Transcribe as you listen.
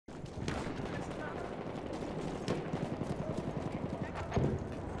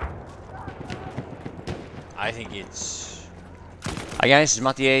I think it's... Hi guys, it's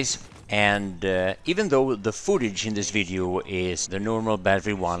Mattias, and even though the footage in this video is the normal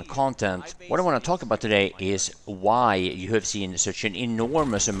Battlefield 1 content, what I want to talk about today is why you have seen such an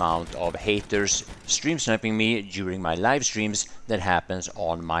enormous amount of haters stream sniping me during my live streams that happens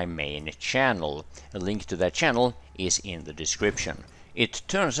on my main channel. A link to that channel is in the description. It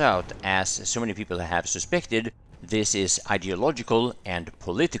turns out, as so many people have suspected, this is ideological and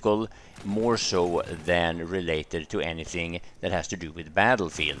political, more so than related to anything that has to do with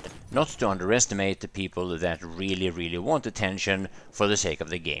Battlefield. Not to underestimate the people that really want attention for the sake of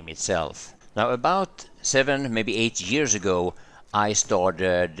the game itself. Now, about 7, maybe 8 years ago, I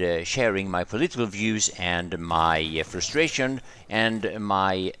started sharing my political views and my frustration and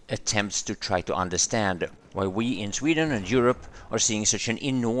my attempts to try to understand why we in Sweden and Europe are seeing such an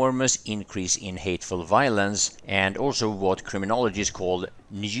enormous increase in hateful violence, and also what criminologists call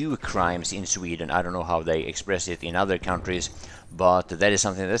new crimes in Sweden. I don't know how they express it in other countries, but that is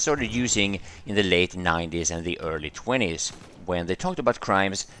something they started using in the late 90s and the early 20s, when they talked about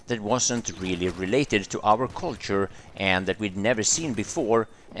crimes that wasn't really related to our culture and that we'd never seen before,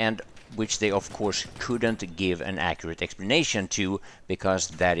 and which they of course couldn't give an accurate explanation to, because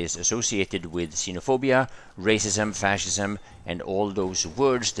that is associated with xenophobia, racism, fascism, and all those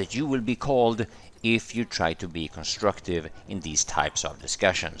words that you will be called if you try to be constructive in these types of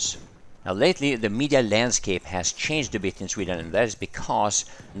discussions. Now, lately the media landscape has changed a bit in Sweden, and that is because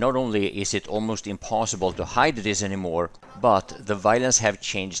not only is it almost impossible to hide this anymore, but the violence have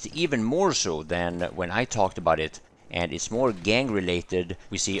changed even more so than when I talked about it. And it's more gang-related.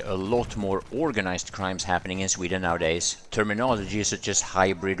 We see a lot more organized crimes happening in Sweden nowadays. Terminology such as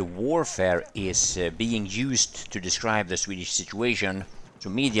hybrid warfare is being used to describe the Swedish situation. So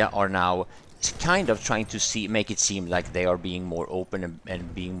media are now kind of trying to make it seem like they are being more open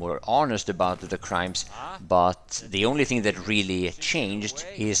and being more honest about the crimes. But the only thing that really changed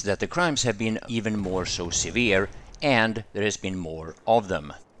is that the crimes have been even more so severe, and there has been more of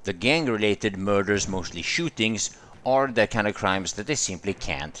them. The gang-related murders, mostly shootings, are the kind of crimes that they simply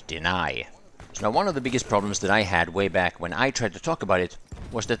can't deny. So now, one of the biggest problems that I had way back when I tried to talk about it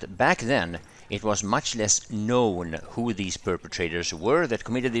was that back then it was much less known who these perpetrators were that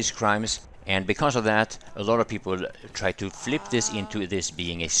committed these crimes, and because of that a lot of people try to flip this into this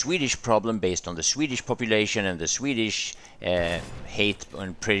being a Swedish problem based on the Swedish population and the Swedish hate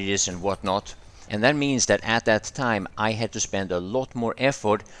and prejudice and whatnot. And that means that at that time I had to spend a lot more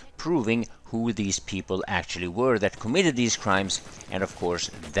effort proving who these people actually were that committed these crimes, and of course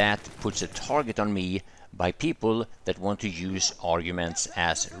that puts a target on me by people that want to use arguments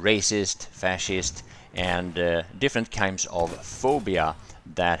as racist, fascist, and different kinds of phobia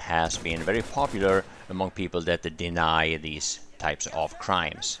that has been very popular among people that deny these types of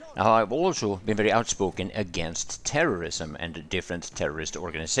crimes. Now, I've also been very outspoken against terrorism and different terrorist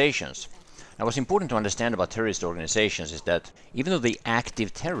organizations. Now, what's important to understand about terrorist organizations is that even though the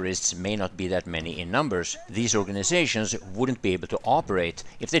active terrorists may not be that many in numbers, these organizations wouldn't be able to operate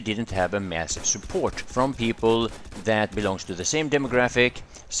if they didn't have a massive support from people that belongs to the same demographic,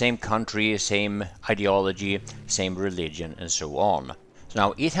 same country, same ideology, same religion, and so on. So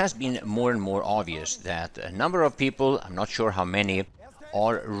now it has been more and more obvious that a number of people, I'm not sure how many,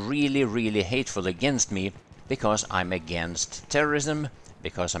 are really hateful against me because I'm against terrorism,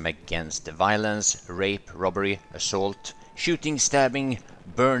 because I'm against violence, rape, robbery, assault, shooting, stabbing,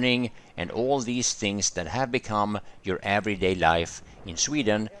 burning, and all these things that have become your everyday life in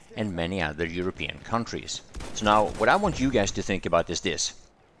Sweden and many other European countries. So now what I want you guys to think about is this.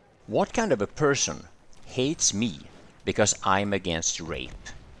 What kind of a person hates me because I'm against rape?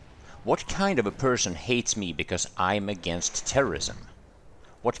 What kind of a person hates me because I'm against terrorism?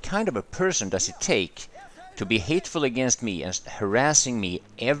 What kind of a person does it take to be hateful against me and harassing me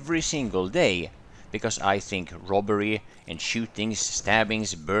every single day because I think robbery and shootings,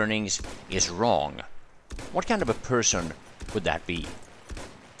 stabbings, burnings is wrong? What kind of a person would that be?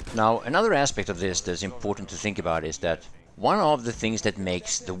 Now, another aspect of this that's important to think about is that one of the things that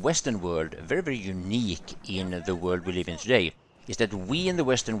makes the Western world very unique in the world we live in today is that we in the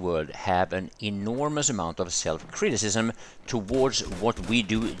Western world have an enormous amount of self-criticism towards what we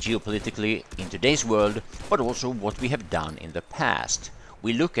do geopolitically in today's world, but also what we have done in the past.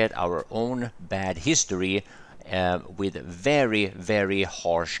 We look at our own bad history with very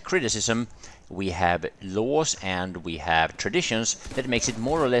harsh criticism. We have laws and we have traditions that makes it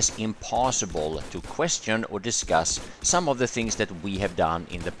more or less impossible to question or discuss some of the things that we have done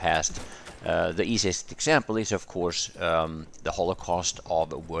in the past The easiest example is, of course, the Holocaust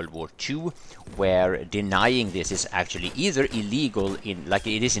of World War II, where denying this is actually either illegal, like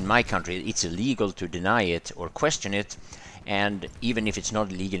it is in my country, it's illegal to deny it or question it, and even if it's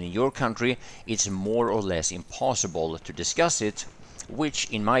not legal in your country, it's more or less impossible to discuss it, which,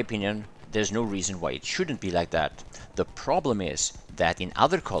 in my opinion, there's no reason why it shouldn't be like that. The problem is that in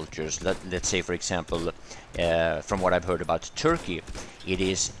other cultures, let's say, for example, from what I've heard about Turkey, it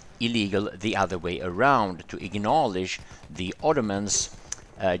is illegal the other way around to acknowledge the Ottomans'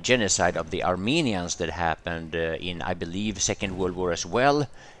 genocide of the Armenians that happened in, I believe, Second World War as well.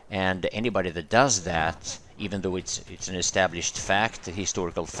 And anybody that does that, even though it's an established fact, a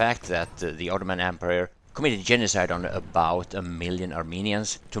historical fact, that the Ottoman Empire committed genocide on about 1 million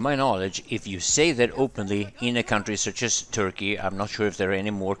Armenians. To my knowledge, if you say that openly in a country such as Turkey, I'm not sure if there are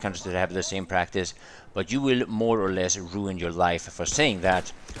any more countries that have the same practice, but you will more or less ruin your life for saying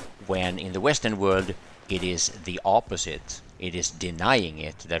that, when in the Western world it is the opposite. It is denying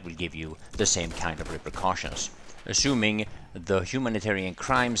it that will give you the same kind of repercussions, assuming the humanitarian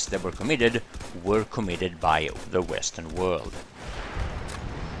crimes that were committed by the Western world.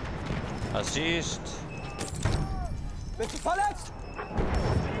 Assist.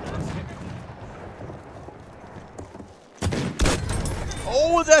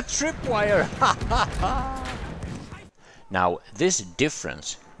 Oh, that tripwire! Now, this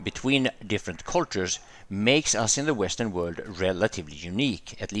difference between different cultures makes us in the Western world relatively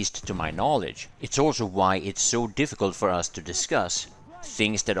unique, at least to my knowledge. It's also why it's so difficult for us to discuss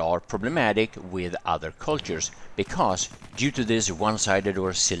things that are problematic with other cultures, because due to this one-sided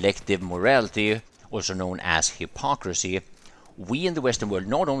or selective morality, also known as hypocrisy, we in the Western world,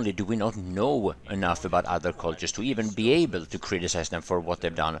 not only do we not know enough about other cultures to even be able to criticize them for what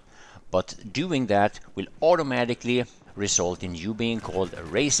they've done, but doing that will automatically result in you being called a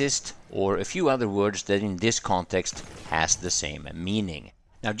racist, or a few other words that in this context has the same meaning.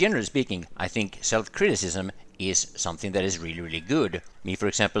 Now, generally speaking, I think self-criticism is something that is really good. Me, for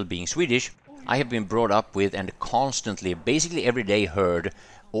example, being Swedish, I have been brought up with and constantly, basically every day, heard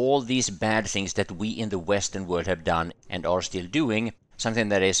all these bad things that we in the Western world have done and are still doing, something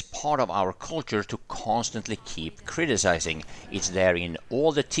that is part of our culture to constantly keep criticizing. It's there in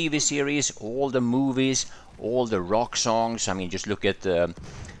all the TV series, all the movies, all the rock songs. I mean, just look at the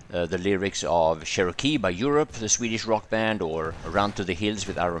lyrics of Cherokee by Europe, the Swedish rock band, or Run to the Hills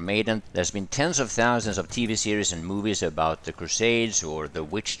with Iron Maiden. There's been tens of thousands of TV series and movies about the Crusades or the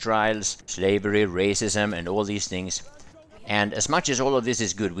witch trials, slavery, racism, and all these things. And as much as all of this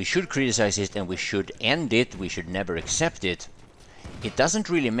is good, we should criticize it and we should end it, we should never accept it. It doesn't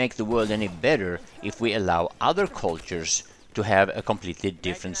really make the world any better if we allow other cultures to have a completely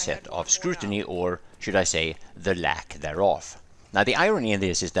different set of scrutiny, or should I say, the lack thereof. Now, the irony in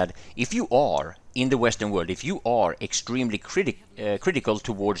this is that if you are in the Western world, if you are extremely critical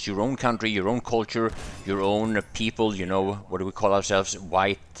towards your own country, your own culture, your own people, you know, what do we call ourselves?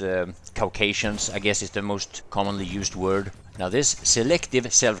 White Caucasians, I guess is the most commonly used word. Now, this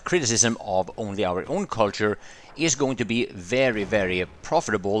selective self-criticism of only our own culture is going to be very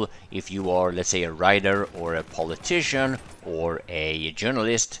profitable if you are, let's say, a writer or a politician or a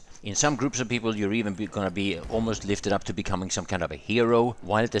journalist. In some groups of people, you're even going to be almost lifted up to becoming some kind of a hero,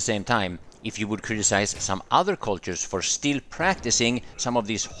 while at the same time, if you would criticize some other cultures for still practicing some of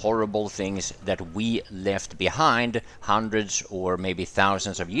these horrible things that we left behind hundreds or maybe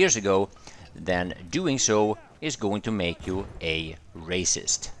thousands of years ago, then doing so is going to make you a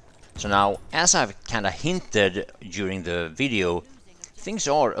racist. So now, as I've kind of hinted during the video, things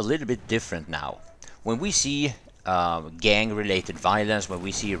are a little bit different now. When we see gang-related violence, when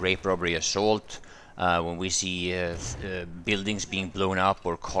we see rape, robbery, assault, when we see buildings being blown up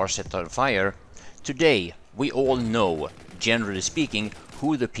or cars set on fire, today we all know, generally speaking,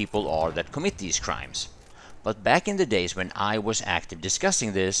 who the people are that commit these crimes. But back in the days when I was active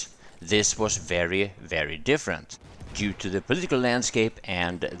discussing this was very different. Due to the political landscape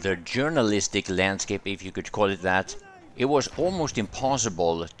and the journalistic landscape, if you could call it that, it was almost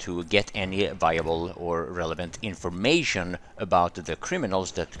impossible to get any viable or relevant information about the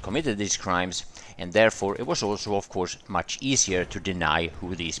criminals that committed these crimes, and therefore it was also, of course, much easier to deny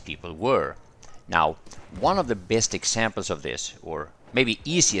who these people were. Now, one of the best examples of this, or maybe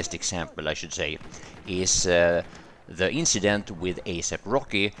easiest example I should say, is the incident with A$AP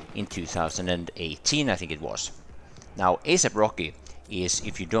Rocky in 2018, I think it was. Now, A$AP Rocky is,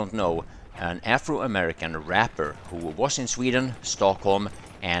 if you don't know, an Afro-American rapper who was in Sweden, Stockholm,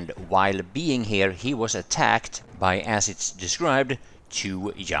 and while being here he was attacked by, as it's described,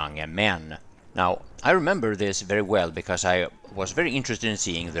 two young men. Now, I remember this very well because I was very interested in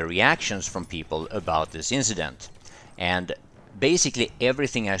seeing the reactions from people about this incident. And basically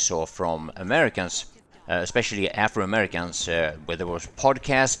everything I saw from Americans, especially Afro-Americans, whether it was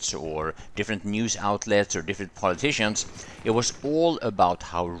podcasts or different news outlets or different politicians, it was all about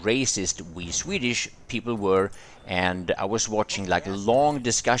how racist we Swedish people were. And I was watching like long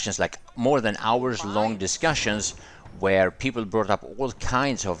discussions, like more than hours long discussions, where people brought up all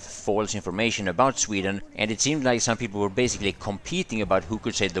kinds of false information about Sweden, and it seemed like some people were basically competing about who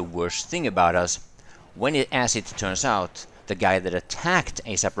could say the worst thing about us, when as it turns out, the guy that attacked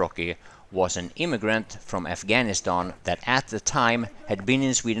ASAP Rocky was an immigrant from Afghanistan that at the time had been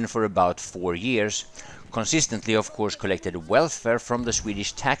in Sweden for about 4 years, consistently of course collected welfare from the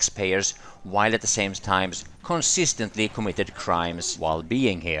Swedish taxpayers, while at the same time consistently committed crimes while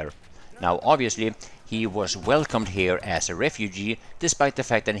being here. Now obviously he was welcomed here as a refugee, despite the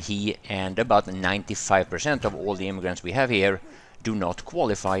fact that he and about 95% of all the immigrants we have here do not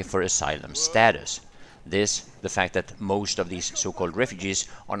qualify for asylum status. This, the fact that most of these so-called refugees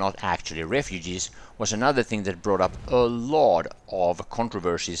are not actually refugees, was another thing that brought up a lot of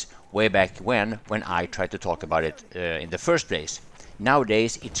controversies way back when I tried to talk about it in the first place.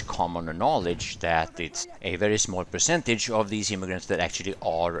 Nowadays, it's common knowledge that it's a very small percentage of these immigrants that actually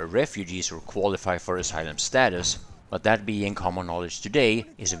are refugees or qualify for asylum status. But that being common knowledge today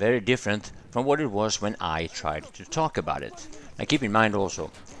is very different from what it was when I tried to talk about it. Now keep in mind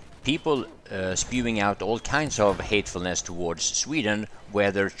also, people spewing out all kinds of hatefulness towards Sweden,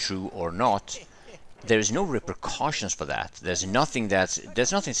 whether true or not, there's no repercussions for that. There's nothing's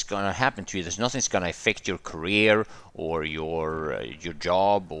going to happen to you. There's nothing's going to affect your career or your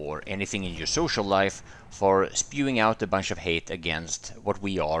job or anything in your social life for spewing out a bunch of hate against what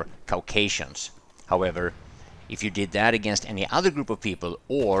we are, Caucasians. However, if you did that against any other group of people,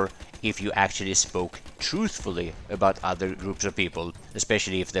 or if you actually spoke truthfully about other groups of people,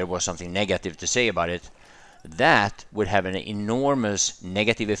 especially if there was something negative to say about it, that would have an enormous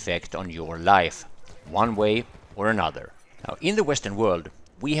negative effect on your life, one way or another. Now, in the Western world,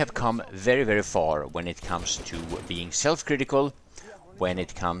 we have come very, very far when it comes to being self-critical, when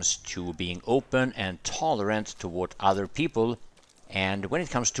it comes to being open and tolerant toward other people, and when it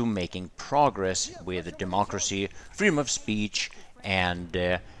comes to making progress with democracy, freedom of speech,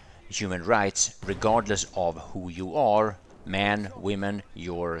 and human rights, regardless of who you are, man, women,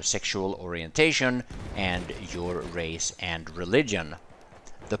 your sexual orientation, and your race and religion.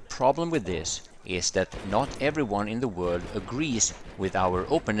 The problem with this is that not everyone in the world agrees with our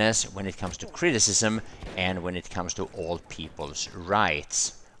openness when it comes to criticism and when it comes to all people's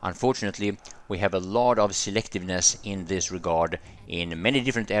rights. Unfortunately, we have a lot of selectiveness in this regard in many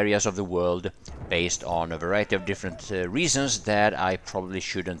different areas of the world, based on a variety of different reasons that I probably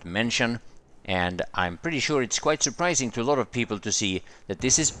shouldn't mention. And I'm pretty sure it's quite surprising to a lot of people to see that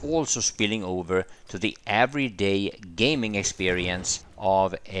this is also spilling over to the everyday gaming experience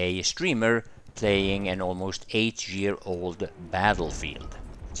of a streamer playing an almost 8-year-old Battlefield.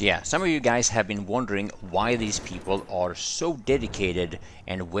 So yeah, some of you guys have been wondering why these people are so dedicated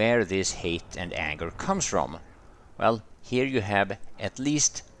and where this hate and anger comes from. Well, here you have at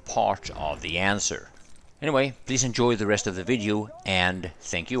least part of the answer. Anyway, please enjoy the rest of the video, and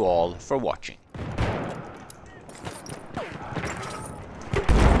thank you all for watching.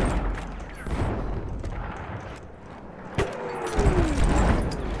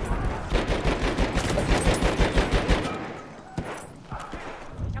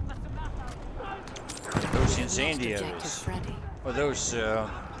 Those incendiaries, or those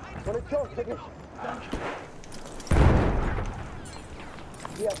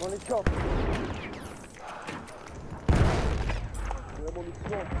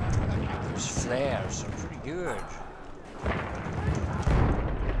those flares are pretty good.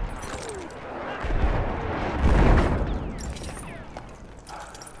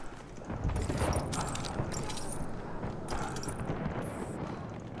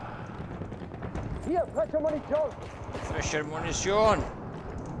 Hier, frische Munition! Frische Munition!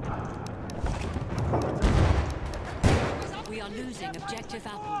 We are losing objective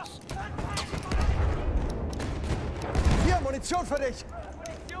apples. Hier, Munition für dich!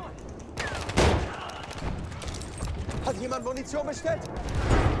 Hat jemand Munition bestellt?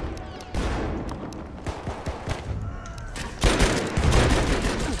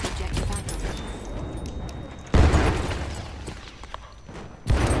 Objective apples.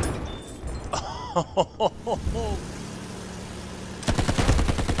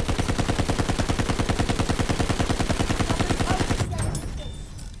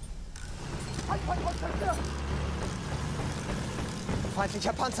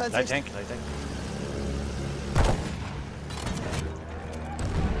 Feindlicher Panzer in Light Sicht. tank, light tank.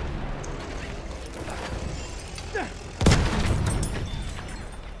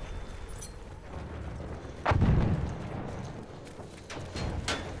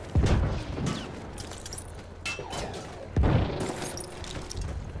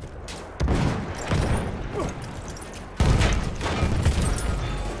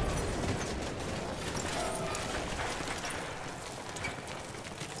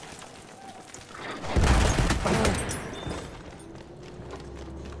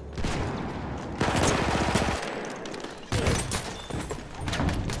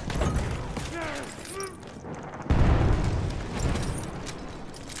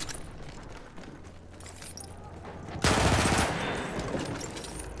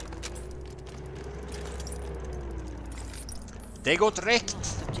 Det går direkt!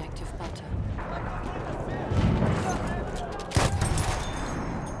 Lost objective butter.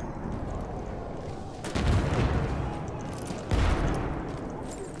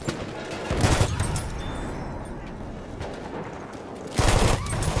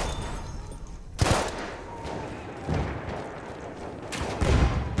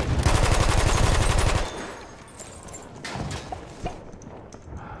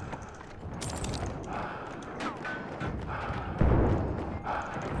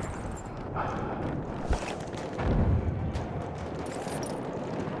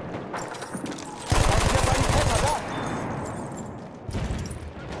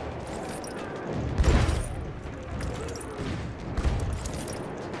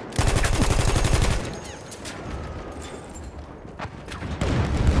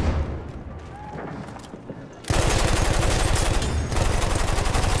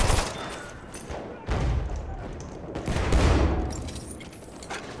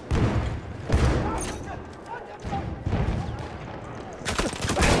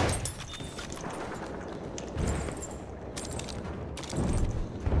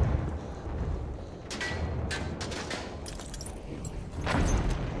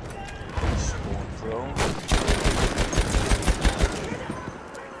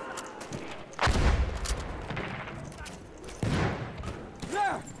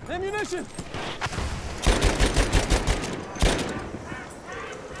 Ammunition!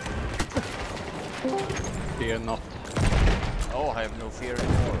 Fear not. Oh, I have no fear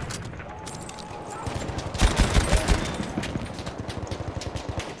anymore.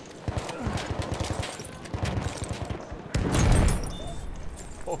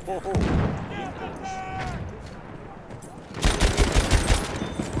 Oh, ho, ho.